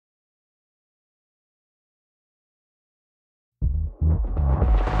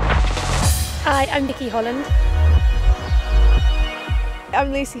Hi, I'm Vicky Holland.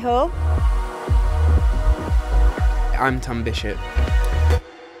 I'm Lucy Hall. I'm Tom Bishop.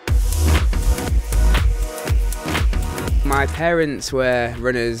 My parents were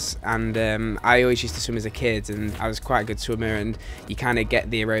runners, and I always used to swim as a kid, and I was quite a good swimmer, and you kind of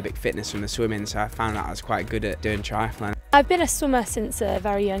get the aerobic fitness from the swimming, so I found out I was quite good at doing triathlon. I've been a swimmer since a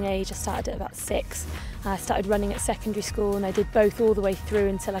very young age. I started at about 6. I started running at secondary school, and I did both all the way through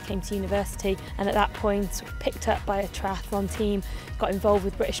until I came to university, and at that point picked up by a triathlon team, got involved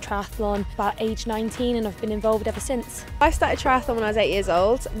with British Triathlon about age 19, and I've been involved ever since. I started triathlon when I was 8 years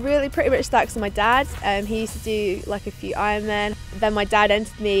old. Really pretty much started because of my dad. He used to do like a few Ironman. Then my dad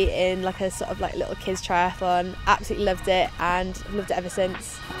entered me in like a sort of like little kids triathlon. Absolutely loved it, and I've loved it ever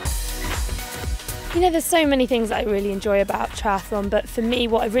since. You know, there's so many things that I really enjoy about triathlon, but for me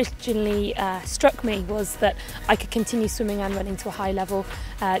what originally struck me was that I could continue swimming and running to a high level,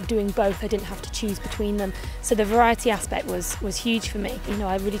 doing both. I didn't have to choose between them. So the variety aspect was huge for me. You know,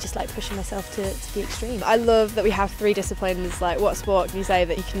 I really just like pushing myself to the extreme. I love that we have 3 disciplines. Like, what sport can you say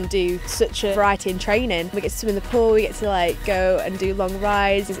that you can do such a variety in training? We get to swim in the pool, we get to like go and do long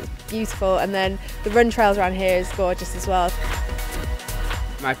rides. It's beautiful, and then the run trails around here is gorgeous as well.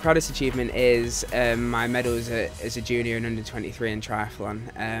 My proudest achievement is my medals as a junior and under 23 in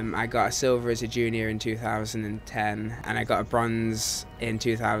triathlon. I got a silver as a junior in 2010, and I got a bronze in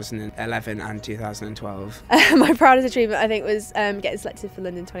 2011 and 2012. My proudest achievement, I think, was getting selected for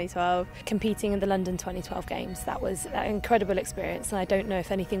London 2012. Competing in the London 2012 Games, that was an incredible experience, and I don't know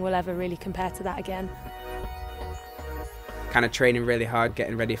if anything will ever really compare to that again. Kind of training really hard,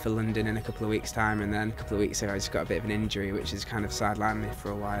 getting ready for London in a couple of weeks' time, and then a couple of weeks ago I just got a bit of an injury which has kind of sidelined me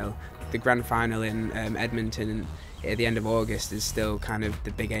for a while. The grand final in Edmonton at the end of August is still kind of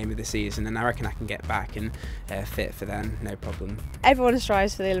the big aim of the season, and I reckon I can get back and fit for then, no problem. Everyone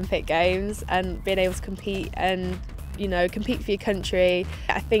strives for the Olympic Games and being able to compete and, you know, compete for your country.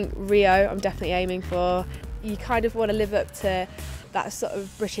 I think Rio I'm definitely aiming for. You kind of want to live up to that sort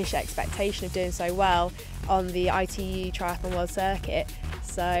of British expectation of doing so well on the ITU Triathlon World Circuit.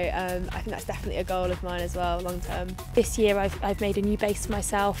 So I think that's definitely a goal of mine as well, long term. This year I've made a new base for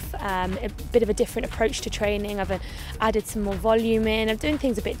myself, a bit of a different approach to training. I've added some more volume in. I'm doing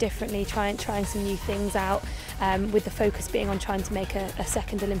things a bit differently, trying some new things out, with the focus being on trying to make a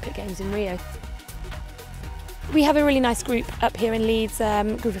second Olympic Games in Rio. We have a really nice group up here in Leeds,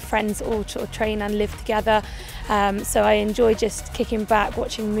 group of friends that all sort of train and live together. So I enjoy just kicking back,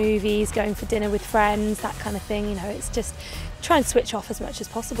 watching movies, going for dinner with friends, that kind of thing. You know, it's just try and switch off as much as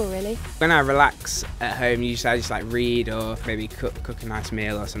possible, really. When I relax at home, usually I just like read or maybe cook a nice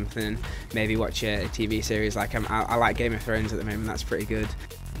meal or something, and maybe watch a TV series. Like I like Game of Thrones at the moment. That's pretty good.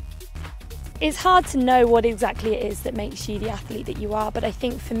 It's hard to know what exactly it is that makes you the athlete that you are, but I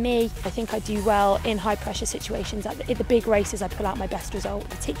think for me, I think I do well in high pressure situations. At the big races I pull out my best result.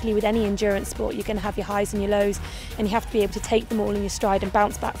 Particularly with any endurance sport, you're going to have your highs and your lows, and you have to be able to take them all in your stride and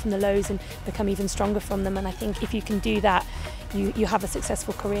bounce back from the lows and become even stronger from them. And I think if you can do that, you have a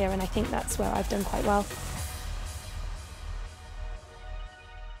successful career, and I think that's where I've done quite well.